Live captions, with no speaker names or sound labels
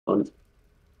Well,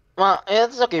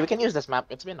 it's okay. We can use this map.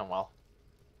 It's been a while.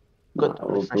 Good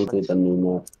We'll do refreshments. the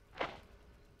new map.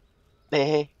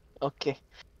 Hey, okay.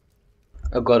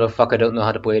 Oh god, oh fuck, I don't know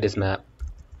how to play this map.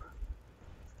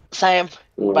 Sam,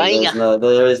 Yeah,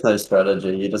 there is no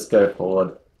strategy. You just go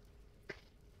forward.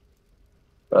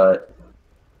 Right.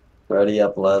 Ready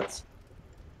up, let's.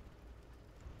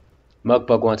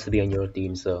 Mugbug wants to be on your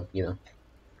team, so, you know.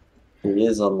 He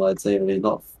is on my team, but he's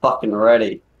not fucking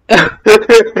ready.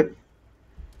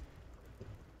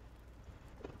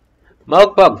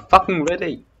 Mugbug, fucking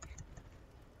ready!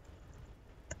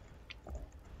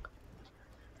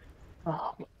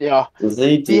 oh, yeah. Is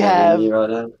he We DMing have you right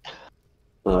now?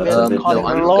 Oh, we it's have a bit no, calling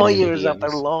I'm different. looking into lawyers after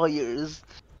DMs. lawyers.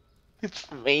 It's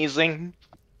amazing.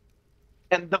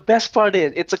 And the best part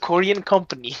is, it's a Korean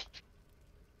company,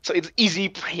 so it's easy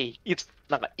prey. It's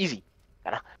not easy.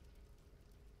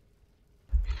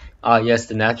 Ah, yes,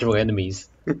 the natural enemies.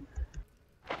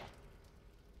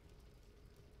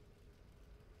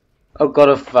 Oh god,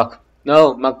 oh fuck.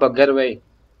 No, Mugbug, get away.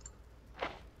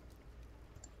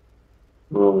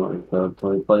 Oh my god, can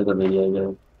we play the video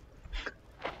game?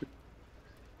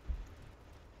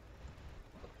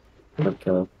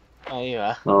 Okay. Oh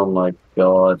yeah. Oh my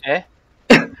god. Eh?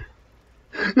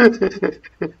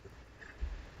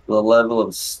 The level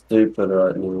of stupid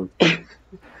right now.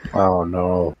 Oh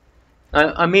no.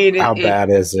 I mean, How bad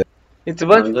is it? it's a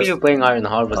bunch I'm of people just- playing Iron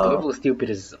Harvest. The Oh. level of stupid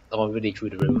is already through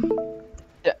the roof.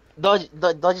 Yeah, Dodge,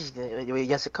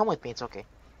 yes, come with me. It's okay.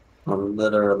 I'm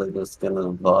literally just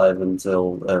gonna vibe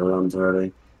until everyone's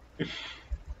ready.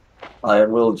 I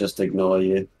will just ignore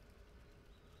you.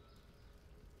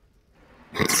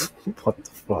 What the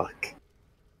fuck?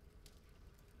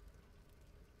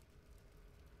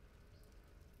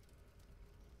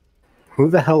 Who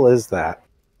the hell is that?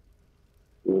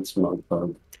 It's my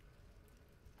bug.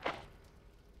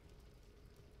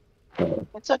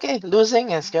 It's okay.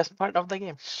 Losing is just part of the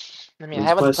game. I mean, I It's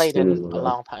haven't my played in skin, a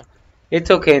long time. It's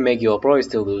okay, Meg, you'll probably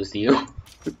still lose to you.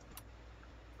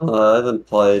 I haven't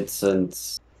played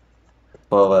since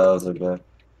 12 hours ago.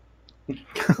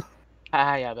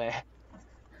 Ah, yeah, but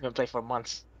I've been playing for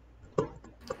months.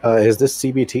 Is this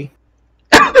CBT?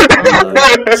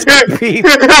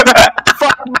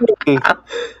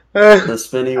 The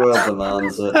spinny world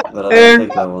demands it, but I don't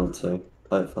think I want to.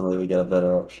 Hopefully we get a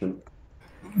better option.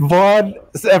 Vaughn,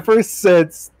 ever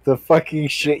since the fucking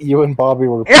shit you and Bobby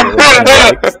were playing in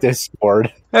Mike's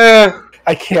Discord,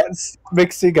 I can't stop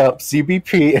mixing up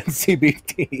CBP and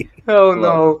CBT. Oh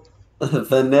no.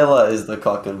 Vanilla is the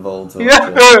cock and ball to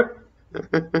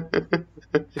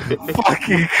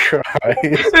Fucking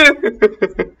Christ.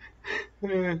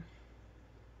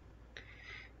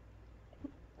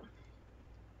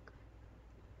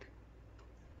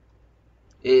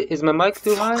 Is my mic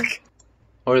too high?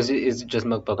 Or is it just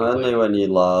Mugbug? Only when you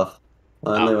laugh.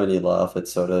 Only when you laugh it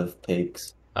sort of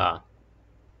peaks. Ah.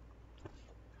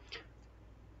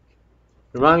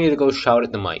 Remind you to go shout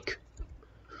at the mic.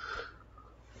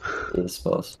 Yes,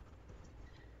 boss.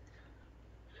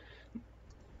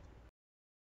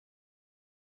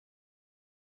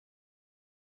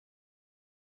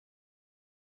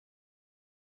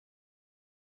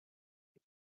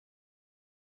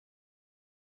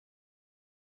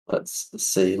 Let's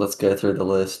see. Let's go through the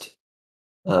list.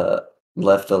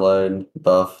 Left alone,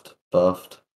 buffed,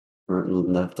 buffed.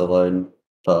 Left alone,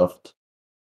 buffed.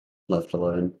 Left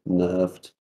alone,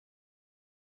 nerfed.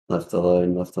 Left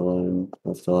alone, left alone,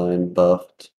 left alone,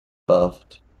 buffed,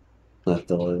 buffed. Left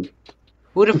alone.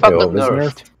 Who the fuck got Dove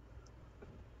is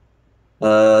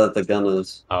nerfed? The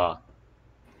gunners. Ah.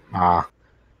 Ah.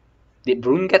 Did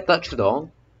Brune get touched at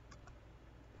all?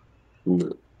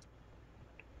 No.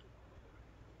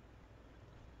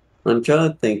 I'm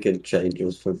trying to think of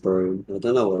changes for Broom. I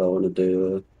don't know what I want to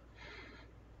do.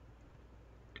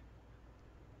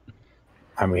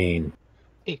 I mean,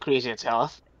 Increase its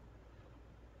health.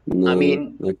 No, I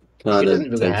mean, it she kind doesn't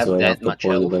of really takes have away that half the much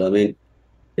point of health. it. I mean,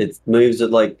 it moves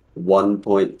at like 1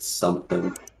 point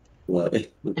something.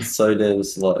 Like, it's so damn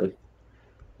slow.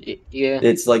 Yeah.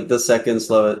 It's like the second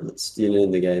slowest unit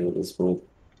in the game at this point.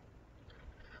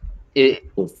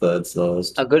 Or third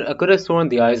slowest. I could have sworn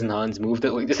the Eisenhans moved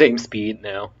at like the same speed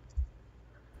now.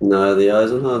 No, the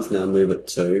Eisenhans now move at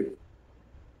 2.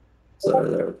 So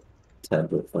they're a tad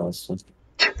bit faster.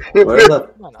 Where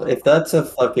if that's a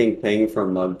fucking ping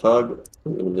from Mugpug,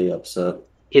 I'm gonna be upset.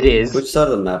 It is. Which side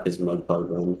of the map is Mugpug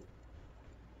on?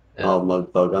 Oh,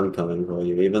 Mugpug, I'm coming for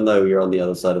you, even though you're on the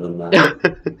other side of the map.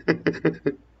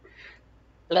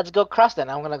 Let's go cross then.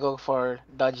 I'm gonna go for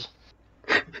dodge.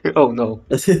 Oh no.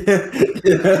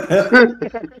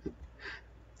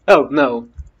 Oh no.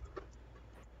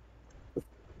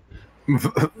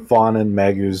 Vaughn and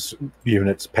Magu's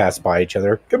units pass by each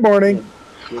other. Good morning.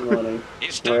 Good morning.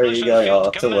 Where are you going?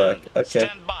 Oh, to work. Okay.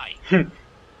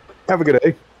 Have a good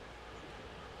day.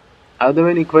 Are there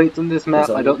any crates on this map?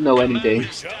 I don't know anything.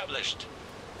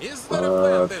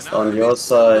 On your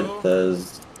side,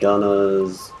 there's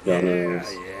gunners,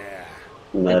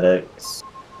 medics.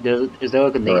 Is there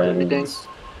like a nade or anything?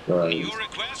 Grens.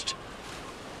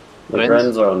 The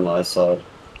Grens are on my side.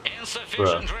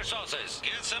 Bruh.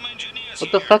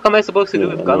 What the fuck am I supposed to do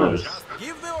with gunners?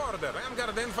 Give the order.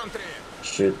 Vanguard infantry.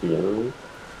 Shoot the enemy.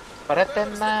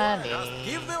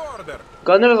 Give the order.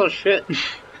 Gunners are shit.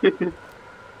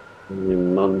 You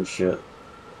mum shit.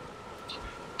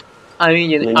 I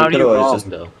mean, are you wrong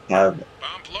though?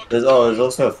 There's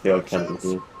also a field cannon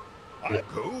here.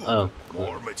 Oh.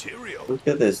 More material. Look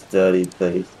at this dirty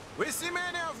thief. We see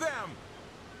many of them.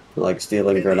 Like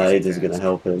stealing grenades is gonna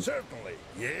help him. Certainly.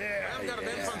 Vanguard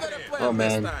infantry. Oh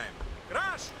man.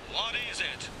 Crash. What is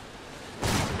it?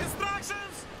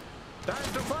 Instructions.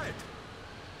 Time to fight.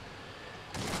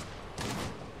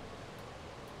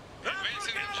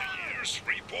 Advancing engineers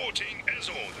reporting as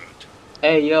ordered.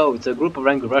 Hey yo, it's a group of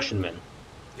angry Russian men.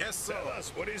 Yes, sir. Tell us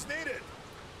what is needed.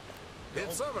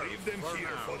 It's over. Leave them for here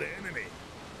now. for the enemy.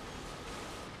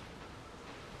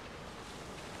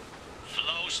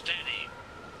 Flow steady.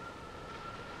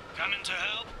 Coming to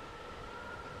help.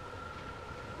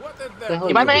 What is The that? hell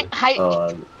You mind me? Hi. Oh,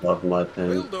 I love my Will pen.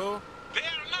 do. They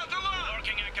are not alone.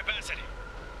 Working at capacity.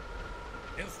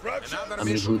 Instructions. Another I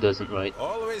mean, mission. who doesn't, right?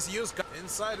 Always use.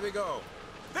 Inside we go.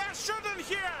 They're shooting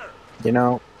here. You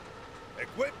know,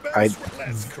 Equipment. I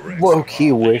That's correct.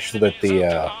 low-key wish that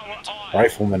the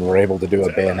riflemen were able to do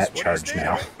a bayonet charge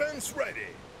now. Equipment's ready.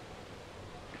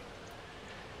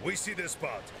 We see the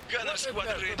spot. Gunner squad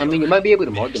ready. I mean, you might be able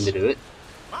to mod them to do it.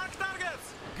 Mark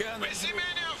targets. We see many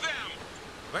of them.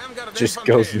 Vanguard Just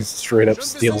infantry. goes and straight up Should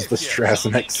be steals the safe here.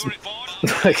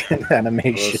 Strasniks like an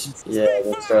animation. Yeah,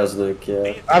 the Strasnik,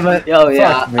 yeah. I mean, Oh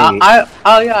yeah, fuck me.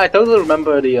 I totally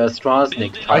remember the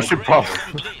Strasnik. I should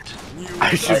probably,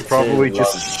 I should probably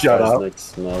just shut up. Strasnik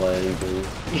smell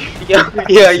angry.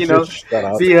 yeah, you know, Just shut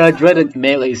up. the dreaded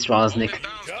melee Strasnik.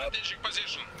 Strategic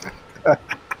position.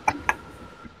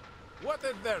 What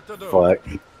is there to do?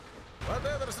 Fuck.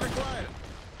 Whatever's required.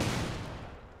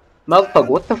 Mugpug,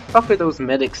 what the fuck are those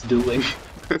medics doing?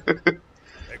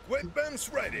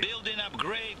 Equipment's ready. Building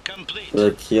upgrade complete.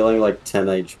 They're healing like 10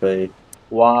 HP.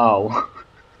 Wow.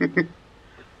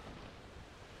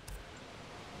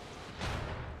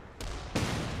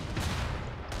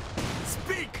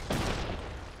 Speak.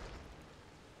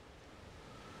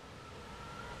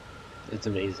 It's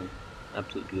amazing.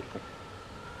 Absolutely beautiful.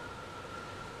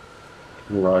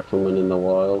 Rifleman in the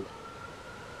wild.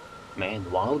 Man,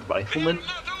 wild rifleman?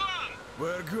 Not alone.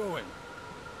 We're going.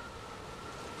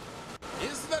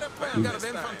 Is there a Vanguard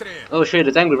infantry? Oh shit,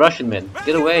 it's angry Russian men.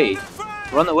 Get away.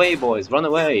 Run away, boys, run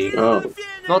away. Oh,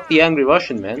 Not the angry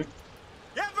Russian men.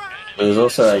 there's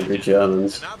also angry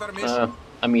Germans. Another mission.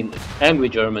 I mean, angry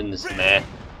Germans, meh.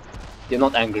 They're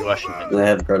not angry Russian men. They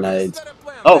have grenades. Is there a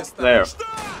plan Oh, this time? there.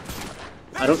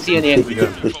 I don't see any angry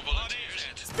Germans.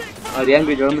 Are the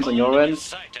angry Germans on your end?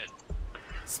 Sighted.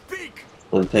 Speak.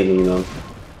 I'm picking them.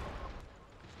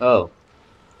 Oh.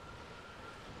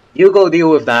 You go deal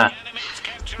with that. Enemies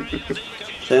capturing the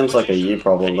Seems like a you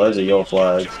problem. Those are your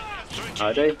flags.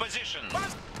 Are they? position.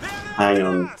 Hang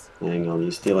on. Hang on.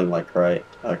 You're stealing my crate.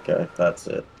 Okay, that's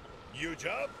it. New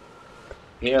job.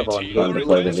 Yeah, but you Time to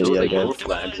play the those video are game. your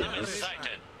flags in this. Sighted.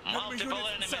 Multiple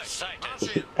enemies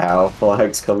sighted. Our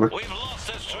flags coming. We've lost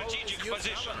the strategic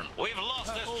position. We've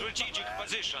lost the strategic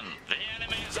position. The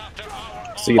enemy is after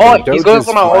our See, Oh, their he's going Doge's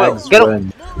for my oil. flags Get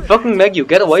when Fucking Meg,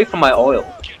 get away from my oil.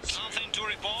 Something to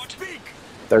report?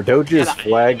 their Doge's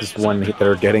flags when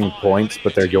they're getting points,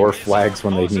 but they're your flags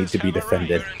when they need to be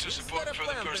defended. To support for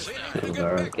the personnel.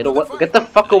 Alright. Get the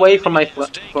fuck away from my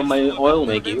oil,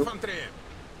 Meg, you. Infantry.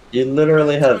 You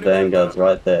literally have vanguards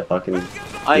right there. Fucking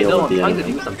I deal know, with I'm the trying to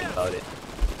enemy. do something about it.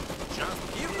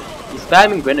 Just give me He's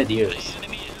spamming grenadiers. The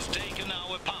enemy has taken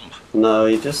our pump. No,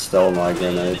 he just stole my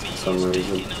grenades for some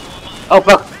reason. Oh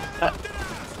fuck!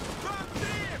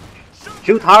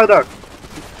 Shoot harder!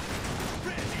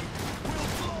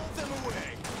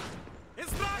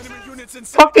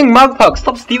 Fucking Mugpug,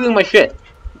 stop stealing my shit!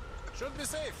 Should be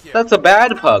safe here. That's a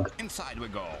bad pug. Inside we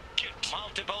go.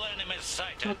 Multiple enemies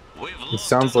sighted. We've It lost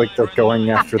sounds the like they're line going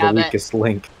running. after the Damn it. weakest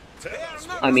link.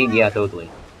 I mean, yeah, totally.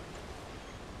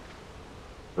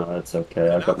 Oh, it's okay.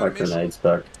 I got my grenades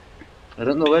back. I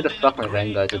don't know where the fuck my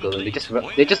vanguards are going.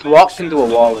 They just walked into a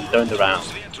wall and turned around.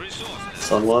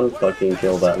 Someone fucking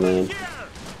kill that man.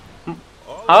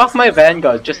 half my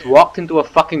vanguard just walked into a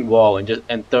fucking wall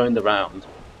and turned around.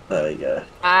 There we go.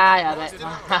 あーやべ。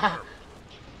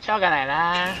しょうがない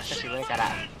な。私上から。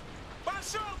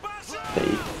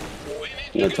Hey.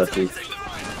 No touchy.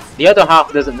 The other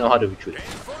half doesn't know how to retreat.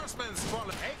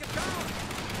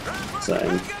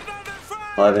 Same.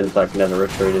 I've in fact never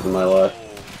retreated in my life.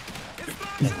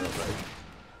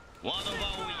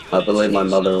 I believe my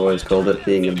mother always called it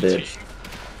being a bitch.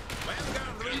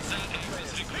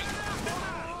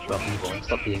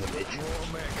 Stop being a bitch.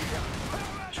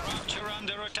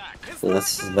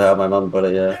 That's how my mum put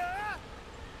it, yeah.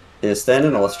 Yeah, stand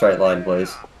in a straight line,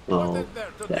 please. Oh,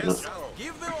 damn it.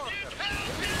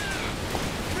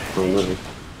 Oh no.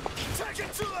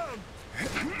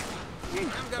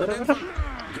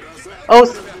 Oh,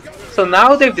 so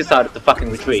now they've decided to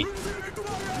fucking retreat.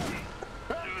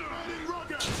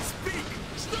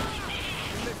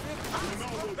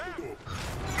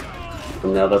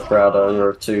 And now the proud owner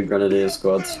of 2 grenadier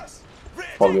squads.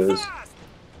 Poggers.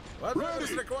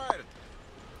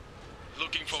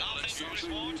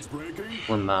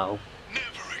 Well now,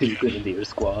 2 grenadier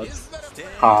squads.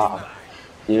 Ha.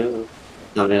 Yeah.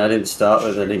 I mean, I didn't start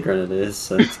with any grenadiers,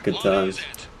 so it's good times.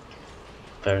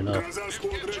 Fair enough.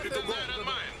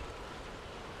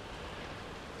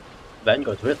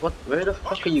 Vanguard, where the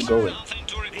fuck are you going?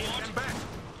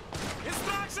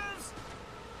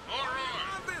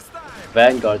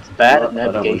 Vanguard's bad at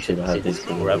navigation since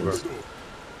forever.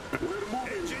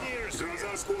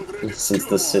 Since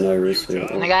the Sinnoh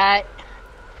Roosevelt. Nagai.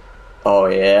 Oh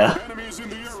yeah.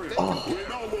 Oh.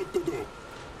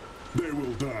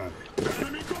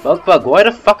 Bugfug, why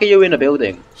the fuck are you in a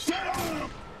building?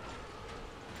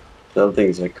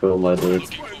 Buildings are cool, my dude.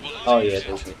 Oh yeah,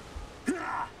 those are.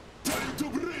 I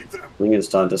think it's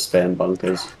time to spam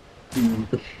bunkers.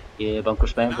 Yeah, bunker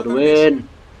spam for the win!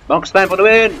 Bunker spam for the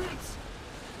win!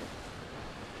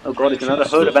 Oh god, it's another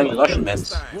herd of angry Russian men.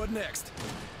 What next?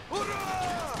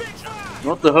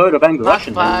 Not the herd of angry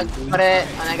Russian men. Pare,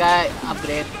 Nagai,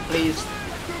 upgrade, please.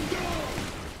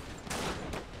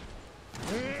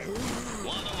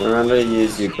 Remember to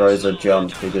use your Groza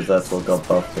jump because that's what got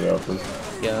buffed to open.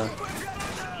 Yeah.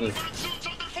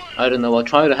 I don't know, I'll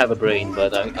try to have a brain,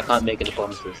 but I can't make any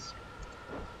promises.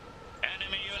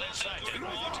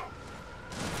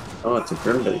 Oh, it's a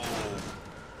Grimby.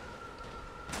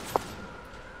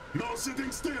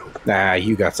 Nah,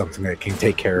 you got something that can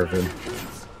take care of him.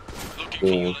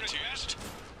 Yeah.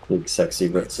 Big sexy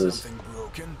ritzes.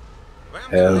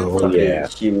 Hell yeah.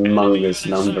 Humongous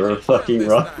number of fucking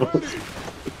rifles.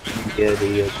 Yeah,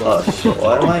 the Oh shit,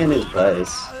 why am I in his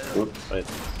base? Oops. right.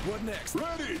 What next?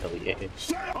 Hell yeah.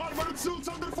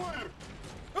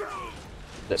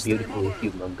 That beautiful,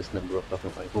 humongous number of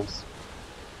fucking rifles.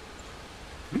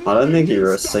 I don't think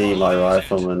you see my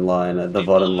rifleman line at the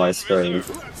bottom of my screen.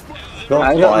 Got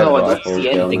I don't 5 know, I don't rifles see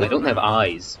anything, I going. don't have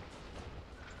eyes.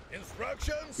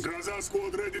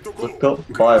 I've got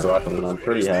 5 riflemen, I'm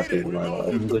pretty happy with my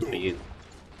life. Good for you.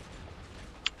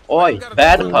 Oi,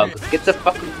 bad pug, get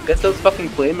those fucking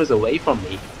flamers away from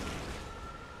me.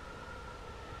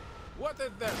 What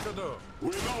is that to do? We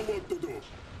know what to do.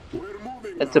 We're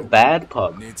moving. That's a bad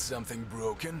pug. Need something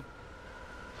broken?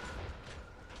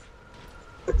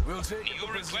 We'll take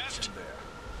your request.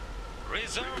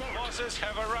 Reserve forces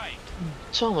have arrived.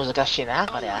 超難しいな、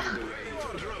これは。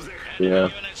 Yeah.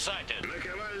 Unit sighted.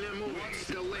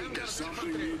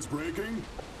 Something needs breaking.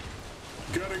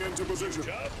 Getting into position.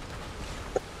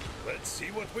 Let's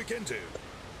see what we can do.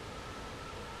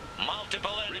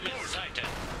 Multiple enemies sighted.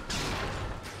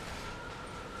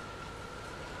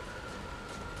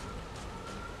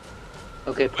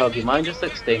 Okay, pug, you mind just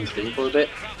like staying still for a bit?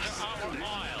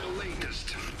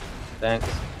 Thanks.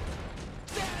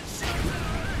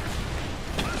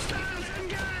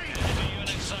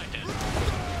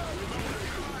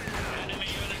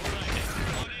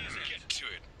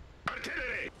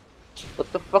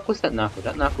 What the fuck was that Nako?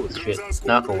 That Nako was shit.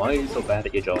 Nako, why are you so bad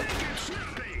at your job?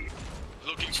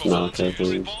 No, okay,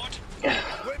 please.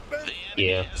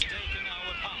 Yeah.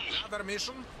 Another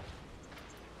mission?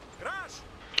 Crash!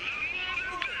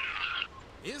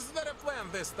 Is there a plan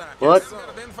this time? What?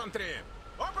 Infantry.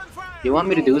 Open fire! You want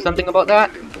me to do something about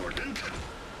that?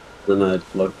 Then I'd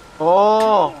look.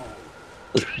 Oh!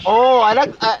 Oh, I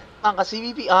like... ang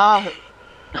CBP, ah.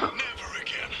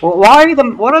 Well,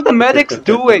 what are the medics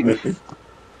doing?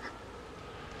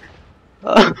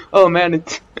 Oh man,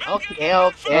 it's Okay, Oh,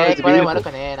 okay. it's Ko na beautiful. wala ko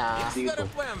na yan, ah. Is there a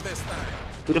plan this time?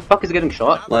 who the fuck is getting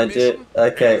shot? My dude,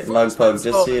 okay, Mugpug,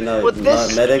 just so you know, With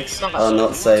this- medics are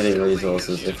not saving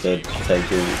resources if they're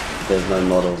taking, there's no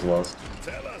models lost.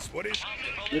 Tell us what is.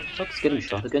 Who the fuck is getting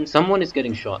shot again? Someone is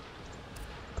getting shot.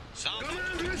 Sound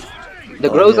The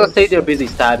girls will say they're busy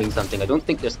stabbing something. I don't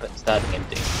think they're stabbing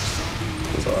anything.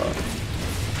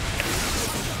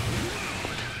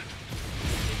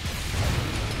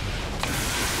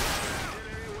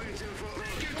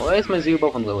 Why is my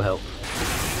Zubo on low health?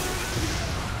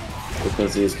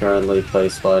 Because he's currently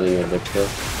place fighting a victor.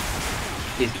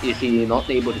 Is he not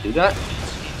able to do that?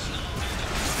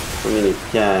 I mean, he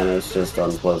can, it's just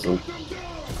unpleasant.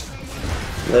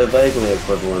 They're vaguely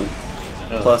equivalent.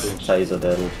 Plus taser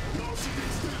damage.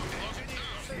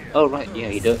 Oh right, yeah,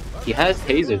 he does. He has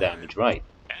taser damage, right?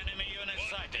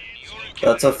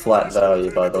 That's a flat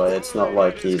value, by the way. It's not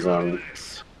like he's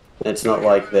it's not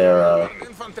like they're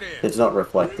it's not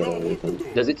reflected or anything.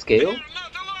 Does it scale?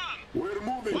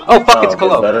 Oh fuck, it's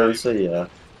Colo! Veterancy, yeah.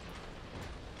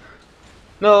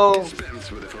 No!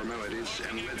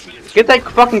 Get that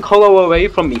fucking Colo away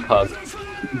from me, Pug.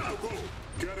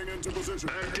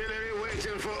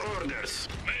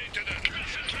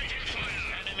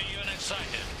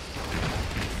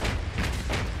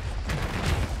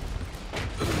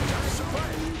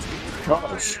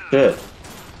 Oh shit.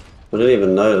 I didn't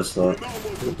even notice that.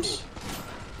 Oops.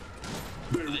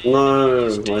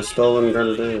 No, my stolen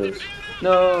grenadiers.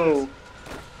 No!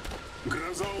 I'm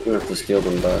gonna have to steal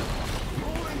them back.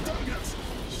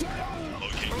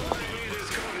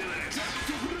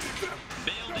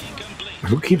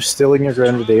 Who keeps stealing your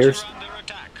grenadiers?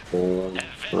 I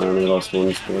only lost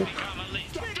one squad.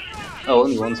 Oh,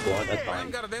 only one squad, that's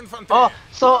fine. Oh,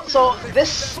 so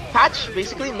this patch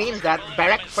basically means that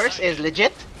Barrack first is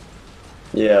legit?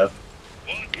 Yeah.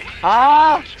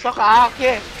 Ah, so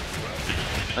okay.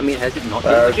 I mean, has it not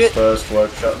been Barrack's legit? first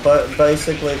workshop. But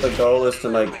basically the goal is to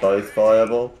make both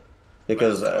viable.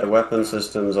 Because weapon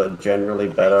systems are generally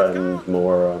better and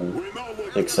more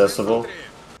accessible.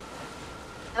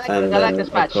 And I like then, this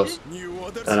patch.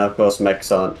 of course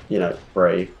mechs aren't, you know,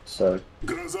 free, so...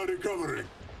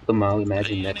 Somehow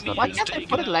imagine next not Why being can't I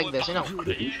put it like this, you know?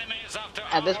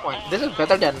 At this point, this is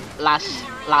better than last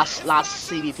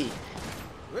CBP.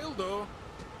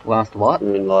 Last what? I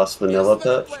mean last vanilla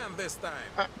patch?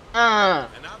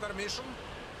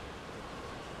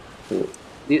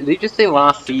 Did you just say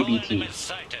last CBT?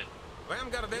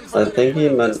 I think he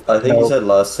meant, he said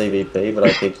last CBP, but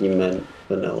I think he meant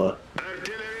vanilla.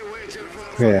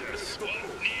 Yeah.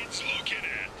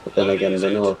 But then again,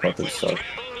 vanilla fucking sucks.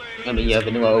 I mean, yeah,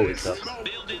 vanilla always sucks.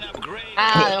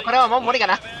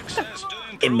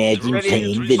 Imagine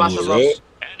playing vanilla.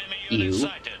 Ew.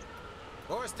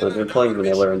 I've been playing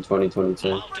vanilla in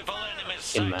 2022.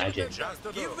 Imagine.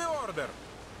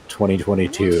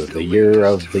 2022, the year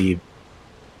of the...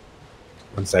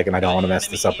 1 second, I don't want to mess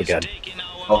this up again.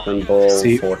 Cock and ball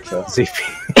torture.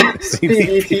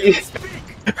 CBP.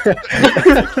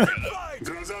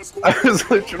 I was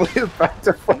literally about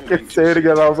to fucking say it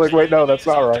again. I was like, wait, no, that's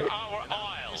not right.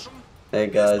 Hey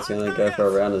guys, you wanna go for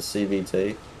a round of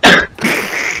CBT?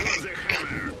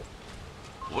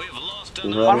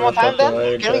 One more time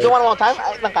then? Can we go one more time?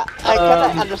 I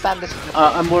can't understand this.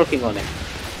 I'm working on it.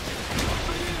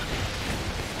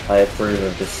 I approve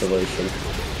of this solution.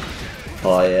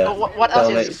 Oh yeah. What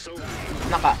else is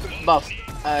buff?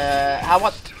 How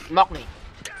about Mockney?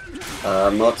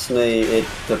 Motsney, it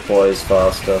deploys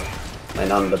faster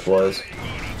and undeploys.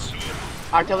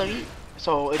 Artillery?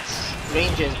 So its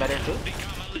range is better too?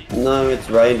 No, it's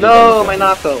range. No, my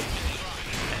Nako!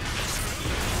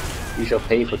 You shall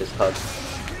pay for this card.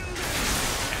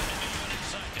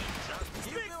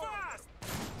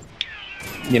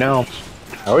 You know,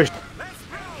 I wish...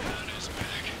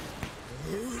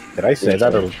 Did I say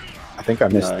that, or... I think I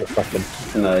missed the fucking...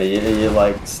 No, you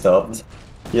like stopped.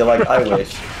 You're like, I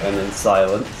wish, and then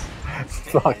silence.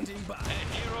 Fuck.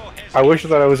 I wish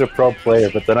that I was a pro player,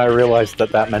 but then I realized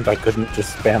that that meant I couldn't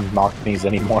just spam knock-knees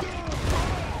anymore.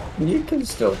 You can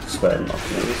still spam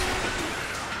knock-knees.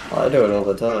 I do it all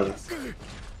the time.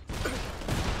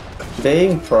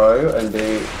 Being pro and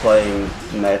playing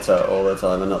meta all the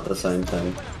time are not the same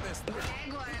thing.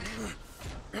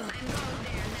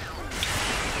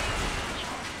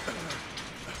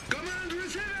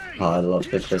 Oh, I love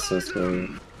the Christmas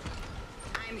movie.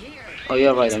 Oh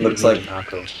yeah, right, I'm looks like... like...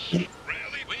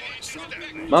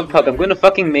 Mugpug, I'm gonna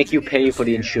fucking make you pay for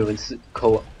the insurance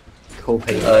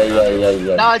co-pay.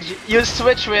 Yeah. No, you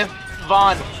switch with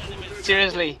Vaughn.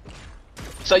 Seriously.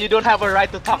 So you don't have a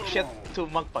right to talk shit to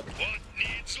Mugpug.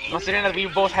 Considering that we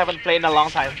both haven't played in a long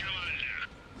time.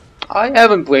 I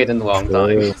haven't played in a long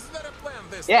time.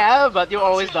 Yeah, but you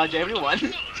always dodge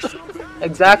everyone.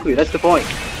 Exactly, that's the point.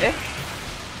 Yeah?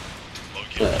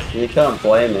 Yeah, you can't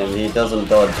blame him, he doesn't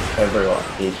dodge everyone.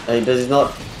 He's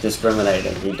not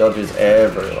discriminating, he dodges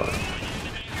everyone.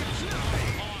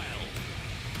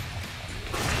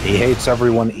 He hates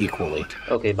everyone equally.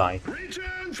 Okay, bye.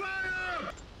 Return fire!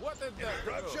 What is that?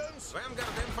 Instructions? Vanguard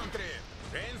infantry.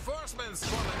 Reinforcements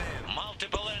falling in.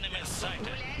 Multiple enemies sighted.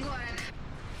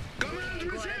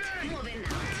 Command receiving!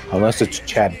 Unless it's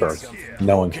Chadberg.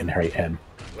 No one can hate him.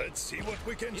 Let's see what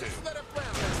we can do. Is there a plan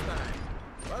this time?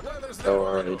 What others there Don't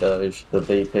worry, Doge. The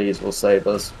VPs will save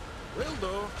us. will do.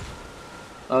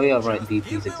 Oh yeah, right, Give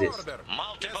VPs the exist. order.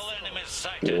 Multiple enemies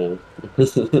sighted.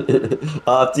 Yeah.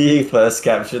 After you first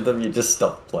captured them, you just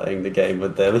stop playing the game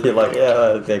with them. You're like,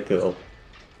 yeah, they're cool.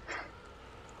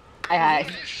 Hi.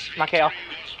 Makeo.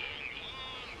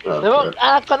 Okay.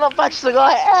 Kono patch to go.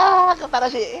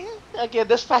 Katarashi. Okay,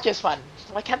 this patch is fun.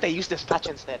 Why can't they use this patch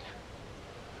instead?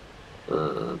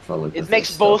 Probably 'cause It they're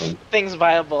makes both stubborn. things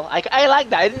viable. I like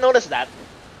that. I didn't notice that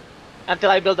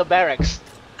until I built the barracks.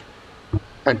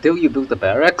 Until you build the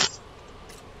barracks?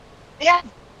 Yeah,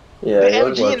 Yeah, the you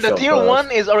would MG in the workshop tier first.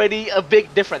 1 is already a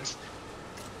big difference.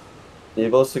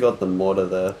 You've also got the mortar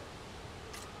there.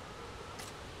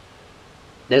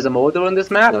 There's a mortar on this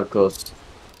map? No, of course.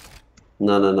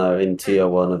 No, in tier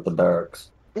 1 of the barracks.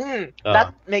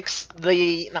 That makes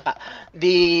the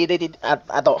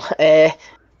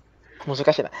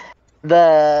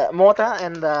the mortar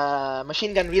and the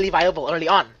machine gun really viable early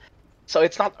on. So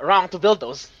it's not wrong to build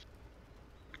those.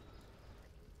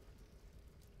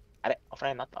 Are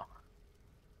offline not to.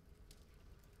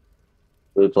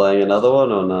 We playing another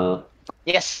one or no?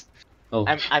 Yes, Oh,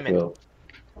 I'm in. Cool.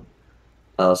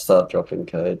 I'll start dropping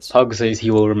codes. Pug says he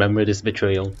will remember this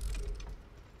betrayal.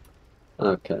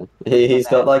 Okay. He's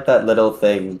got like that little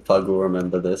thing. Pug will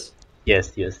remember this.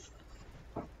 Yes, yes.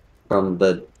 From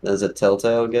the... Is it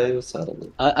Telltale games? I don't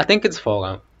know. I think it's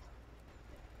Fallout.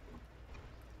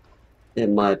 It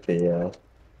might be, yeah.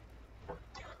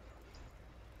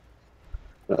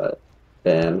 Alright.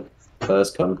 Damn.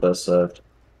 First come, first served.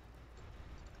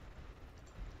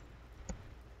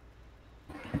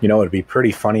 You know, it'd be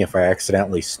pretty funny if I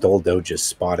accidentally stole Doge's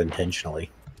spot intentionally.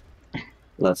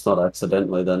 That's not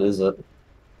accidentally then, is it?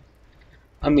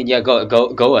 I mean, yeah,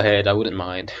 go ahead. I wouldn't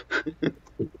mind.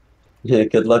 Yeah,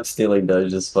 good luck stealing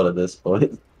Doge's spot at this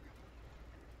point.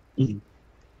 There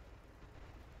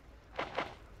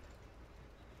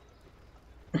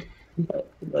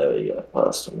we go,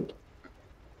 last one.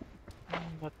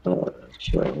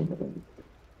 Sure.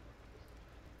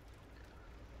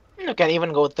 You can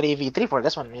even go 3v3 for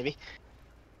this one, maybe.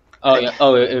 Oh yeah.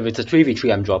 Oh, if it's a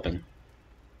 3v3, I'm dropping.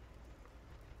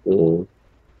 Mm.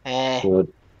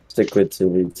 Would stick with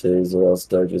 2v2s or else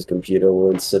Doge's computer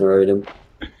will incinerate him.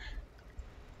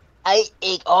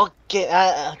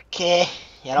 Okay,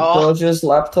 you know. Doge's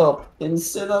laptop,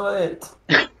 incinerate!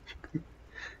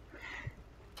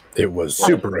 It was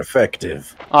super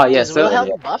effective. Oh yeah. Is Wilhelm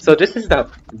buffed? So this is the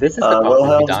part where we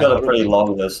Wilhelm's die got a pretty horribly.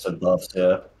 long list of buffs,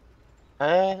 yeah.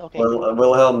 Okay.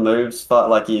 Wilhelm moves,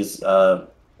 like his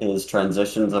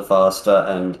transitions are faster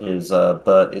and his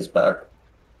Bert is back.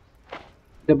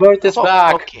 The bird is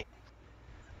back. Okay.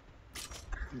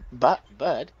 But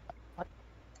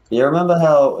You remember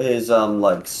how his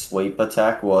like sweep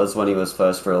attack was when he was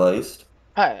first released?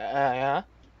 yeah.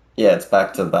 Yeah, it's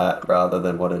back to that rather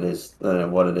than what it is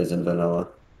in vanilla.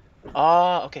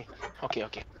 Oh, okay. Yeah,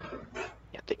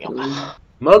 take me.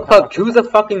 Mugpug, choose a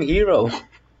fucking hero.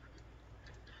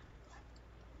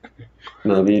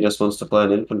 Maybe he just wants to play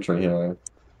an infantry hero.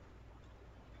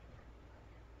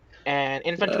 And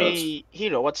infantry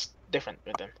hero, what's different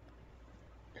with them?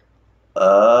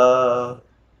 I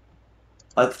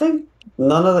think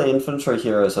none of the infantry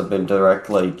heroes have been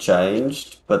directly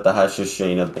changed, but the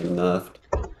Hashashin have been nerfed.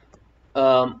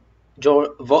 Vaughn,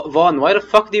 why the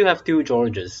fuck do you have two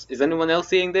Georges? Is anyone else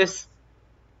seeing this?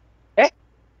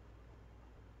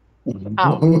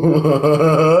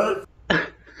 Ow.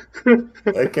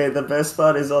 Okay, the best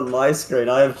part is on my screen.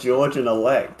 I have George and a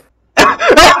leg.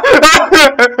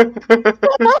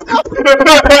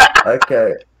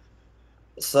 Okay.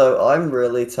 So I'm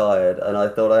really tired, and I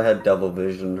thought I had double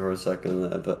vision for a second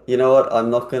there, but you know what? I'm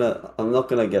not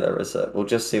gonna get a reset. We'll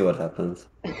just see what happens.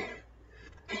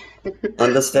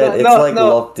 Understand? It's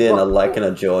locked in a leg and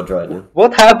a George right now.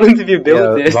 What happens if you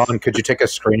build this? Vaughn, could you take a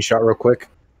screenshot real quick?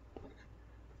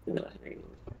 Yeah.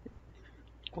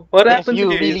 What If happens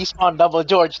you if really spawn double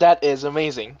George, that is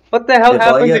amazing. What the hell If I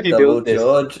happens get if you double build this?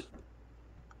 George,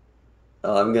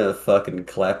 I'm gonna fucking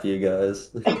clap you guys.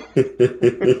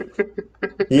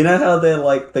 You know how they're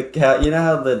like you know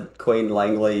how the Queen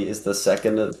Langley is the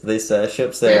second of these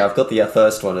ships there? I've got the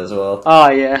first one as well. Oh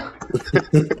yeah.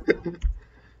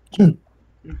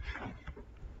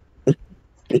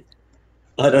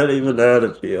 I don't even know how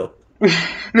to feel.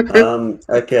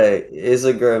 Okay,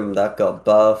 Isagrim, that got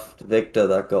buffed. Victor,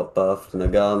 that got buffed.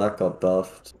 Nagan, that got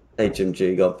buffed.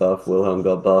 HMG got buffed. Wilhelm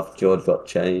got buffed. George got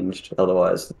changed.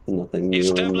 Otherwise, nothing new in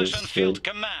Establish this on stream. field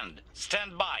command.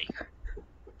 Stand by.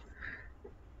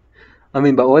 I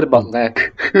mean, but what about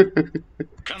Lek?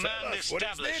 Command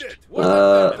established.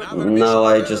 No,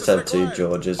 I just have 2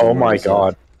 Georges. in Oh my reserve.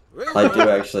 god. I do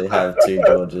actually have 2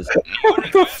 Georges. No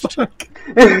request.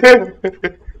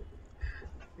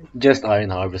 Just iron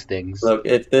harvestings. Look,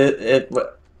 if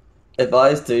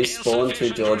I do spawn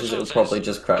 2 Georges, it will probably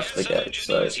just crash the game.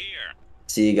 So,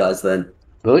 see you guys then.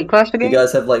 Will it crash the You game?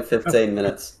 guys have like 15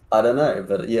 minutes. I don't know,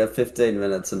 but you have 15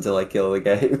 minutes until I kill the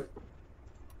game.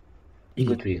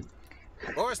 Good for you.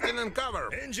 Austin and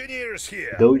cover. Engineers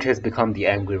here. Doge has become the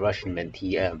angry Russian man,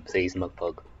 TM, says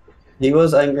Mugpug. He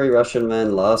was Angry Russian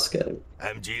Man last game.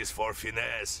 MG is for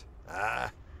finesse.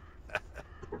 Ah.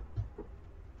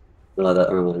 No,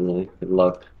 that reminds me. Good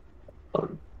luck.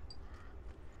 Fun.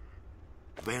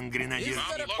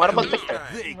 What about Victor?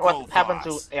 What happened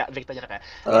to Victor?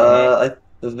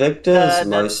 Victor's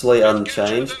mostly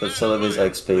unchanged, but some of his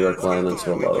XP requirements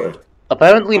were lowered.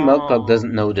 Apparently Mugpug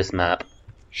doesn't know this map.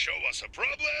 Show us a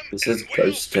problem. This is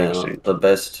Ghost Town, the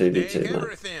best 2v2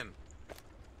 map.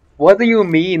 What do you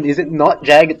mean? Is it not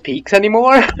Jagged Peaks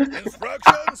anymore?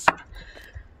 Instructions.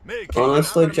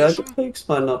 Honestly, Jagged Peaks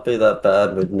might not be that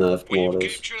bad with nerfed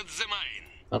mortars. Captured the mine.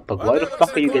 Mugpug, why the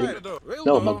fuck are you getting...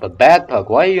 No, Mugpug, Bad Pug,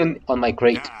 why are you on my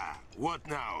crate? What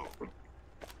now?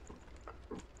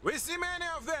 We see many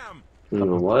of them. I don't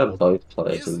know, why are both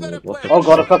players in there? What the Oh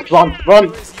god, fuck,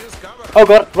 run! Oh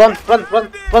god,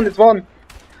 run, it's one!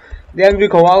 The angry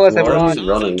koalas have Why are run. you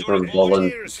running from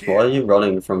Why are you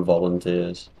running from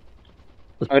volunteers?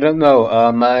 I don't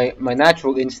know, my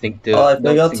natural instinct to... Oh, I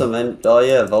forgot to mention. Oh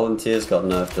yeah, volunteers got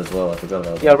nerfed as well. I forgot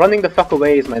about that. Yeah, running the fuck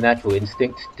away is my natural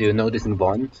instinct to noticing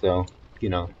Vaughn, so, you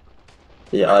know.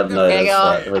 Yeah, I've noticed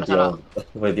that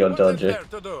with your dodger.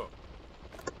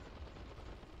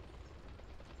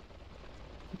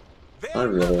 I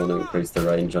really want to increase the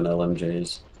range on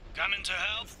LMGs. Coming to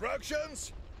help.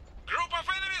 Instructions. Group of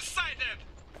enemies sighted.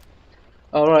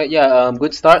 Alright, yeah,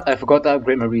 good start. I forgot to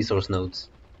upgrade my resource nodes.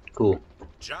 Cool.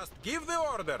 Just give the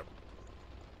order.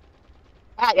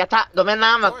 Yata,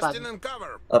 domenama Austin and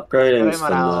cover. Upgrading's for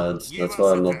nerds. That's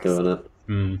why I'm not doing it.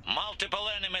 Multiple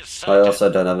enemies I sighted.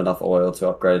 also don't have enough oil to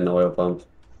upgrade an oil pump.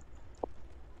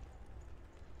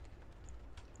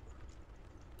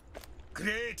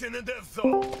 Creating a death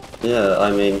zone. Yeah,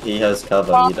 I mean, he has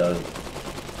cover, you don't.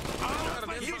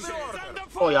 Give the order.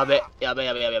 Oh, yabe.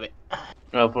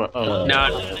 Oh, No,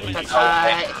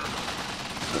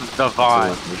 the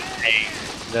Vaughn,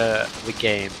 the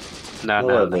game.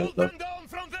 No. Down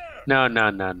from there. No.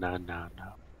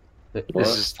 What?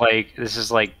 This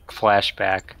is like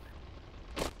flashback.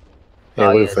 Hey,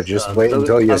 Oh, Lufa, yes, just wait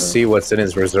until you see what's in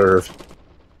his reserve.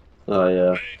 Oh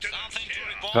yeah. Something to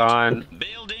report. Vaughn,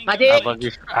 Building.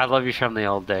 I love you from the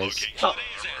old days.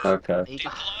 Okay.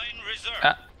 Decline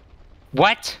reserve.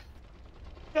 What?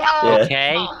 Yeah.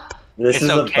 Okay. This It's is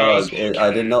a okay. bug.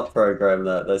 I did not program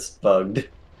that. That's bugged.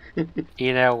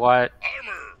 You know what?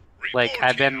 Armor. Like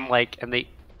I've been like in the.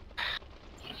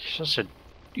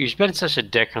 You've been such a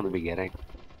dick from the beginning.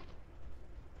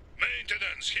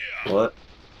 Maintenance here. What?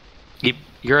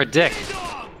 You're a dick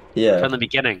Yeah. from the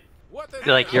beginning. What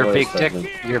Like you're a Always big dick. have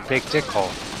been. You're a big dick hole.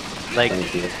 Like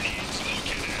Thank you.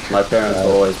 My parents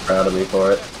were always proud of me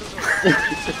for it.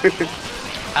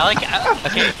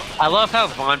 I love how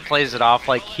Vaughn plays it off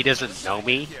like he doesn't know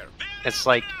me. It's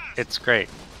like it's great.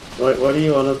 What are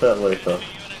you on about, Lufa?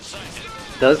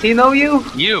 Does he know you?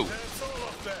 You.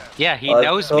 Yeah, he I've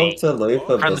knows me talked to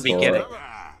Lufa from the before. beginning.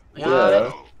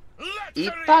 Yeah.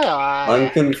 Itayo. I'm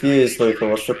confused, Lufa.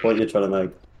 What's the point you're trying to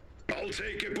make? I'll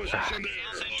take a position there.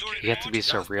 You have to be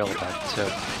so real about it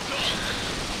too.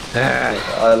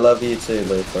 I love you too,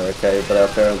 Lufa, okay? But our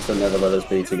parents will never let us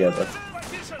be together.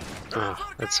 Oh,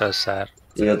 that's so sad.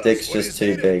 Your dick's just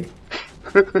too big.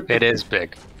 It is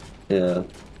big. Yeah.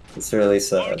 It's really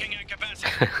sad. Working at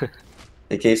capacity.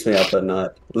 It keeps me up at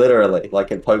night. Literally,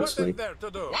 like it pokes me.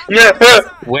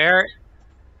 Where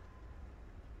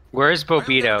is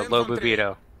Bobito? Low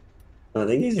Bobito. I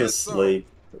think he's asleep.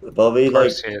 Bobby, Of like,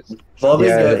 course he is. Bobby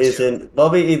Yeah,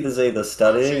 Bobby is either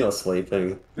studying or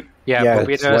sleeping. Yeah, Yeah,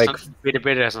 Bobito it's like-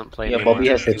 Bobito doesn't play Yeah, anymore. Bobby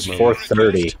has It's his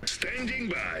 4:30. Standing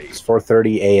by. It's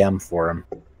 4:30 a.m. for him.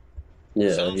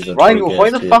 Yeah, he's a Ryan, big why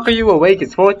ass the kid. fuck are you awake?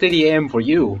 It's 4:30 AM for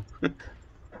you.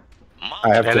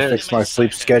 I have It to is. fix my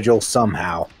sleep schedule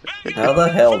somehow. How the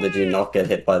hell did you not get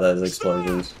hit by those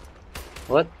explosions?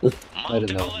 What? I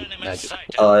don't know. Magic.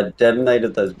 Oh, I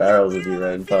detonated those barrels as you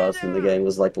ran past, and the game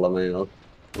was like Lamau.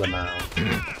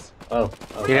 Oh.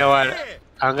 You know what?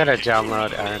 I'm gonna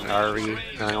download an RE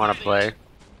and I want to play.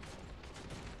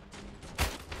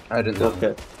 I don't know.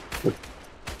 Okay.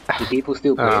 Do people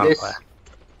still play this?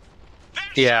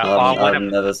 Yeah, I've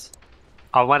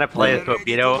I want to play with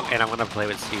Bobito and I want to play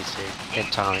with CC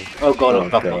and Tommy. Oh god,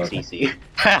 fuck off, CC.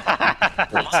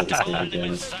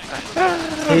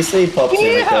 CC pops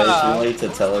in occasionally to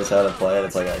tell us how to play it.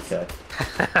 It's like, okay.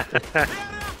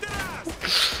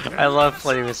 I love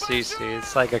playing with CC.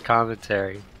 It's like a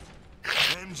commentary.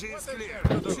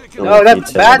 No,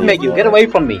 that's bad, Megan. Get away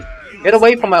from me. Get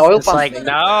away from my oil It's pump. like,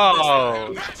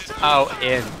 no! Oh,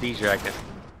 and V-Dragon.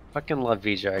 Fucking love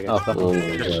V-Dragon. Oh, fuck. Oh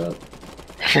my god.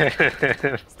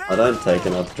 I don't take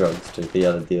enough drugs to be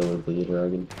able to deal with the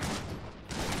dragon.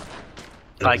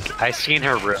 Like, I seen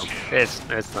her room. It's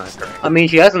not great. I mean,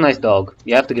 she has a nice dog.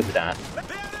 You have to give it that.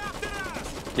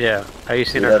 Yeah. Have you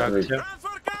seen her dog too?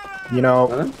 You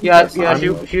know, Yeah.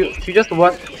 She just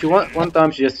one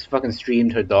time she just fucking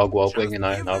streamed her dog while playing an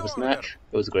Iron Harvest match.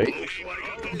 It was great.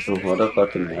 Oh, what a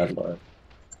fucking mad life.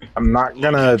 I'm not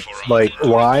gonna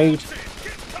lie.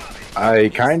 I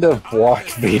kind of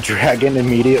blocked V-Dragon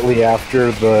immediately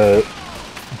after the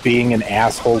being an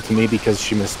asshole to me because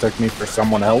she mistook me for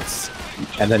someone else,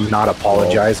 and then not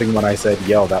apologizing when I said,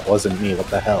 "Yo, that wasn't me. What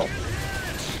the hell?"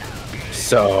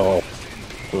 So,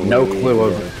 no clue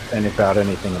about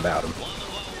anything about him.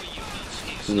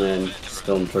 Man,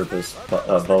 Stormtroopers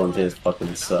volunteers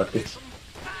fucking suck.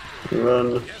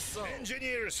 Run.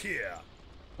 Engineers here.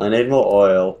 I need more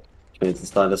oil, which means it's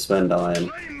time to spend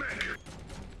iron.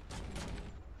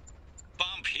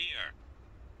 Bump here.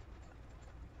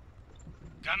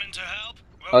 Coming to help?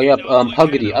 Oh yeah,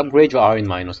 Huggity, upgrade your iron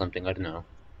mine or something. I don't know.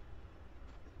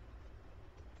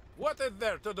 What is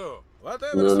there to do?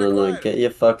 No, get your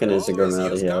fucking Instagram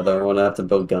out of here. I don't want to have to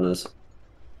build gunners.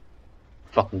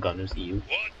 Fucking gunners, you.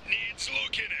 What needs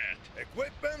looking at?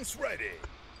 Equipment's ready.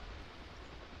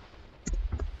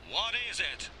 What is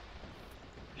it?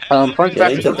 Fun fact, I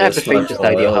into don't have the this much faintest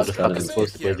idea oil how is the kinda- fuck I'm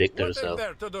supposed to play Victor, What is so.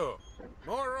 there to do?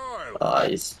 More oil.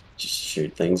 You just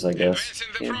shoot things, I guess. Advance in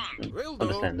the Yeah, front. Will do.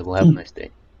 understandable. Have a nice day.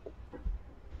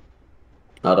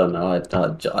 I don't know,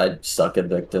 I suck at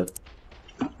Victor.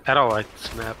 I don't like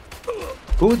this map.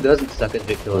 Who doesn't suck at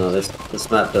Victor? No, this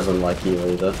map doesn't like you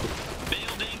either.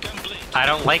 Building complete. I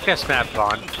don't like this map,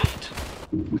 Vaughn.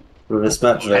 This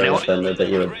map's very I know- offended that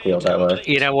you would feel that way.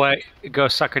 You know what? Go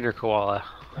suck on your koala.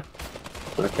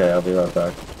 Okay, I'll be right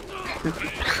back.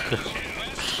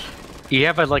 You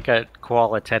have like a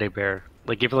koala teddy bear.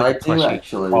 Like, give it I like a do plushy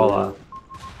actually, koala.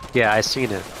 Yeah, I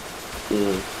seen it.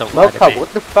 yeah. Don't lie to Mopub, me. what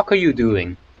the fuck are you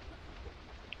doing?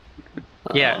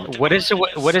 Yeah, what is it?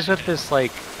 What is with this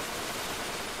like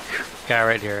guy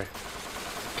right here?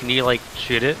 Can you like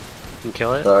shoot it and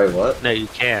kill it? Sorry, what? No, you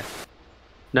can't.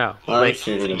 No, I'm like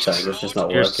shooting a tank, it's just not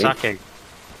you're working. sucking.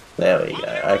 There we go.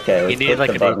 Okay, You let's need click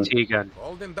like the an button. AT gun.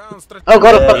 Hold him down. Oh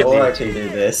god, Yeah, fucking or I can do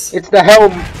this. It's the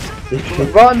helm!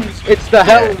 Run! It's the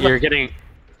helm! You're getting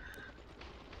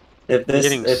If you're this,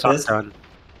 getting if sucked this, on.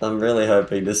 I'm really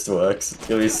hoping this works. It's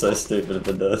gonna be so stupid if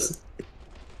it does.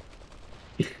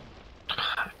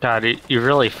 God, you're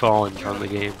really falling from the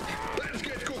game.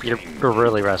 You're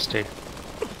really rusty.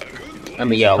 I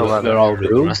mean, yeah, we're all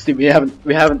really rusty. We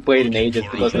haven't played in ages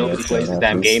because Okay, nobody that's plays what the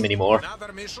damn happens. game anymore.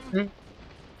 Another mission.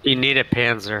 You need a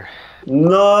Panzer.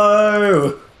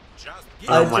 No!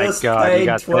 Oh my just God, you paid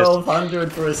got this.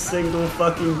 1200 for a single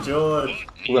fucking George.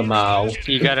 Lamau.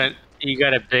 You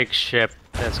got a big ship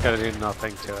that's gonna do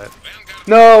nothing to it.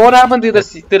 No, what happened to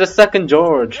the second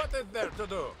George? What is there to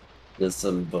do? There's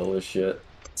some bullshit.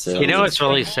 You know what's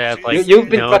really sad? Like You've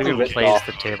been nobody fucking even ripped plays off.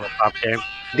 the tabletop game.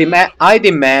 I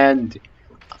demand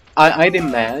a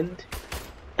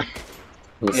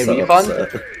refund?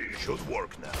 Should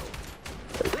work now.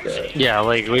 Okay. Yeah,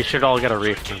 like we should all get a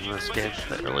refund in this game.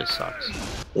 That really sucks.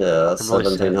 Yeah, I'm really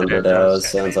sad that 1700 it does. hours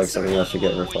sounds like something I should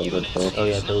get refunded for. Oh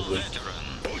yeah, totally.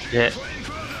 Yeah.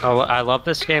 Oh, I love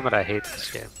this game, but I hate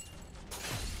this game.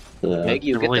 Yeah. Meg,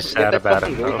 you I'm get really the, sad get the about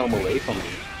fucking it, Wilhelm though. away from me.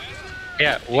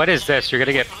 Yeah, what is this? You're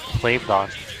gonna get flamed on.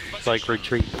 It's like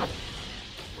retreat.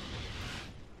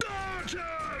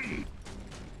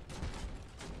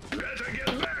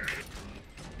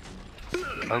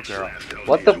 Oh girl.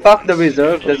 What the fuck? The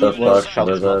reserve What the doesn't work. fuck, Shop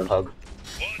reserve? hug.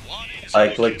 I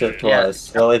clicked it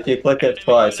twice. Well, if you click it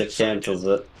twice, it cancels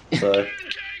it. So, New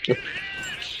unit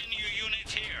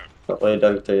here. probably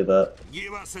don't do that.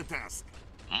 Give us a task.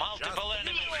 Multiple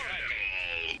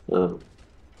enemies. Oh.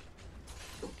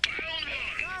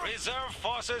 Reserve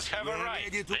forces have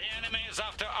arrived. The enemy is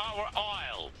after our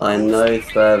oil. I know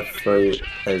Fab 3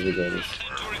 laser games.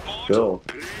 Cool.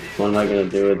 What am I gonna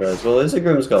do with those? Well,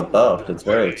 Isagrim's got buffed. It's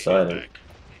very exciting.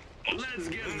 Let's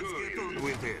get on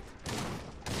with it.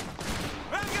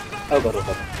 Oh god, oh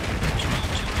god.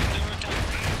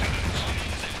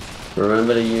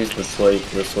 Remember to use the sweep.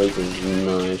 The sweep is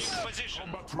nice.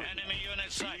 Enemy unit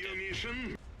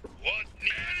sighted.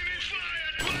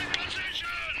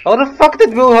 How the fuck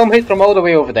did Wilhelm hit from all the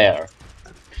way over there?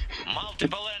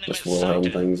 Multiple enemies Just Wilhelm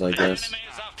sighted. things, I guess. Enemy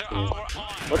is after our oil.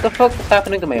 What the fuck is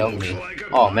happening to my Ogni?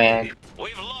 Oh man.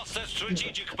 We've lost the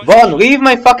strategic position. Vaughn, leave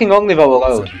my fucking Ognivo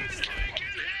alone.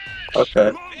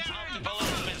 Okay. Multiple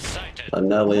enemies sighted. I'm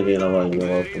now leaving it alone. You're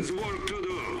welcome. Work to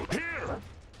do. Here.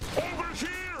 Over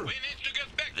here. We need to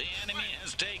get back. The enemy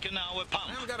has taken our pump.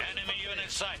 Enemy unit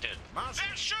sighted.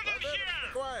 They're shooting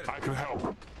here. I can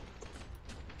help.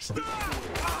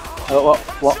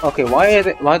 Okay,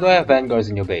 why do I have vanguards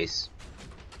in your base?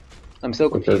 I'm so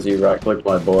Because confused. you right-clicked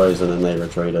my boys and then they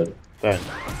retreated. Fair enough.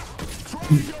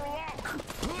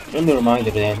 Friendly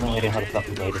reminder that I have no idea how to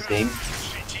fucking play this game.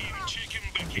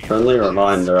 Friendly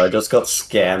reminder, I just got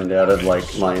scammed out of like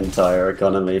my entire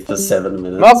economy for 7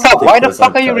 minutes. Mugpuck, why the because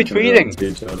fuck I are you tried to run retreating?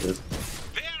 2 charges.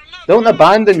 Don't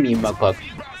abandon me, Mugpuck.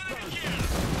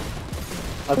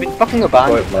 I've been fucking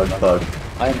Quote abandoned. Mugpug.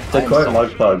 I'm To quote sorry.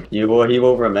 Mugpug, he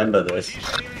will remember this.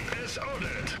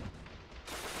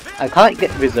 I can't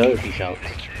get reserve, he shouts.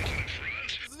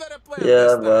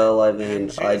 Yeah, well, I mean,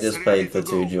 I just paid for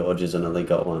 2 Georges and only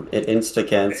got 1. It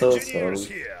insta-cancels, so... Engineers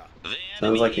here.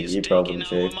 Sounds like a you problem,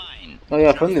 Chief. Oh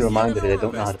yeah, friendly reminder that I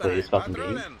don't know how to play this fucking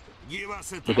game. Give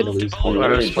us a We're gonna lose. Oh, Let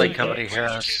really? us play Company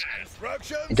Heroes.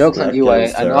 And jokes on That you,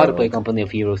 game's I know how to terrible. play Company of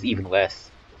Heroes even less.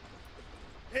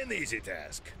 An easy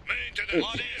task. Maintenance,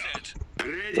 what is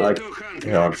it? I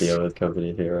can't deal with Company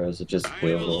of Heroes, it just I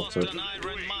feels lost awkward. an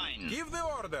iron mine. Give the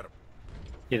order.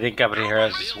 You think Company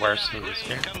Heroes is worse than this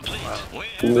game? Complete. Wow.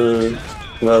 We No.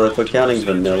 Well, if we're counting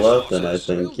vanilla, then I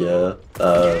think, yeah,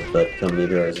 that Company of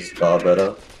Heroes is far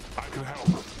better. I can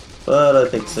help. But I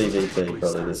think CBP,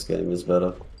 probably this game is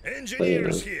better.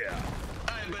 Engineers here.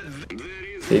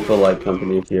 People like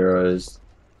Company of Heroes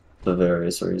for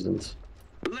various reasons.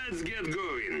 Let's get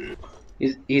going.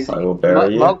 He's I will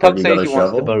bury you. Mugpuck Have you got says a he wants to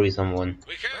shovel? bury someone.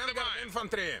 We have the mine.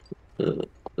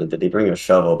 Infantry. Did he bring a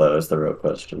shovel, though, is the real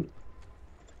question.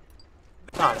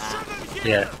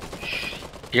 Yeah.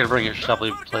 You gotta bring your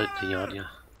shovel plate beyond you.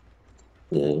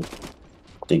 Yeah.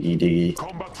 Diggy diggy.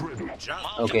 Combat ready.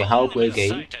 Okay, how play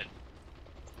game?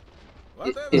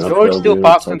 Is Yeah, George they'll still do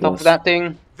parked it, on I top of guess. that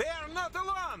thing? They are not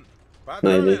alone.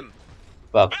 Maybe.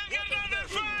 Fuck.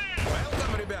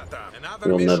 Welcome, rебята. Another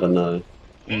We'll mission. never know.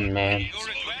 Man, Your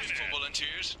request for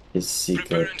volunteers? His secret.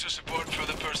 Preparing to support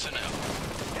further personnel.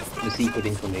 the secret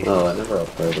information. Oh, I never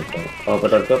upgraded that. Oh,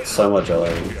 but I've got so much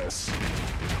iron. Yes.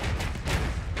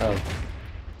 Oh,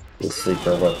 The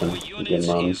secret weapon. Our Your unit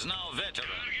mum. is now veteran.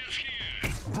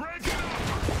 Break it.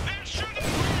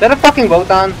 is that a fucking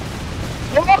Wotan?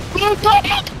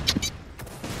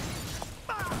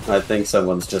 I think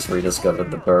someone's just rediscovered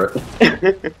the turret.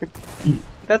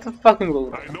 That's a fucking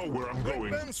Wotan. I know where I'm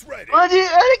going. Weapons ready.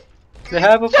 They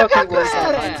have a fucking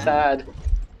Wotan. I'm sad.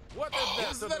 What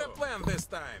is there a plan this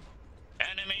time?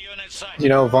 Enemy unit sighted. You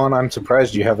know, Vaughn, I'm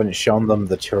surprised you haven't shown them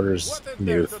the tour's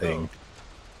new thing.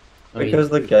 Because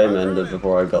the game ended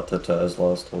before I got to Turs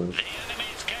last time. The enemy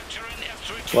is capturing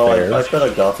F3. Well, Fair. I could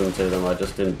have gotten to them, I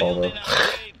just didn't bother. Building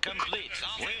upgrade complete.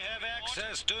 We have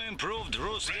access to improved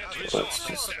Russian That's resources.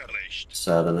 just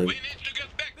saddening. We need to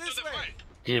get back to the fight.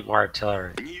 You need more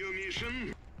artillery. New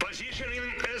mission.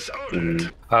 Positioning as ordered.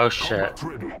 Mm. Oh shit.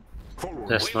 Combat ready. Forward.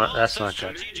 That's not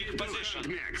good. Strategic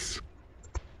position. Next.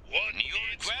 What new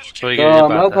request? What are you gonna do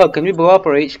about Mugpuck, can we blow up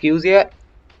our HQs yet?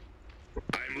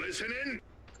 I'm listening.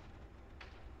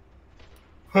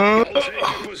 Take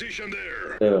your position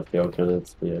there. Yeah, if you're gonna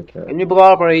be okay. Can we blow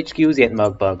up our HQs yet,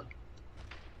 Mugpuck?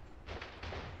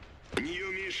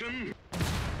 New mission.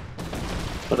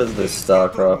 What is this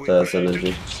StarCraft ass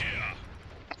energy?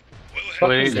 What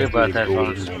do you do about that,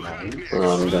 Vaughn?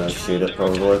 Oh, I'm gonna shoot it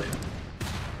probably.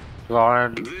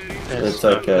 Vaughn, It's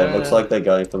okay, it looks like they're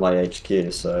going for my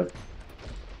HQ, so...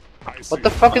 I see. What the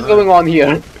fuck is going on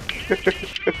here?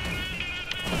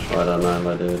 I don't know,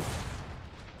 my dude.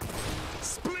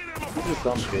 Split him This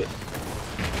apart. is some shit.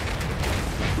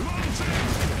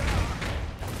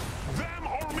 Them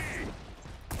or me.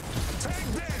 Take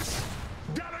this.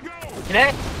 Gotta go.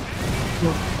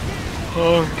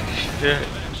 Oh shit.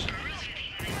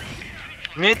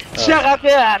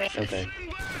 Okay.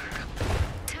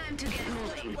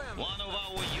 One of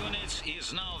our units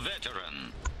is now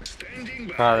veteran. Standing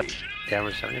by. God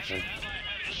damage or anything.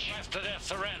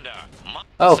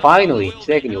 Oh, finally! It's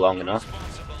taking you long enough.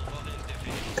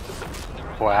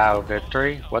 Wow,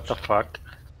 victory? What the fuck?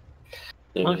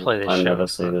 Yeah, Let me play this I shit. never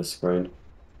see this screen.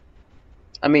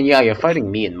 I mean, yeah, you're fighting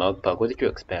me and Mugpug. What did you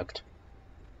expect?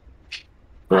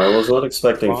 I was not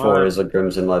expecting Why? 4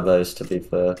 Isogrims in my base, to be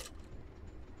fair.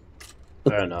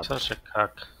 Fair enough. Such a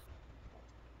cuck.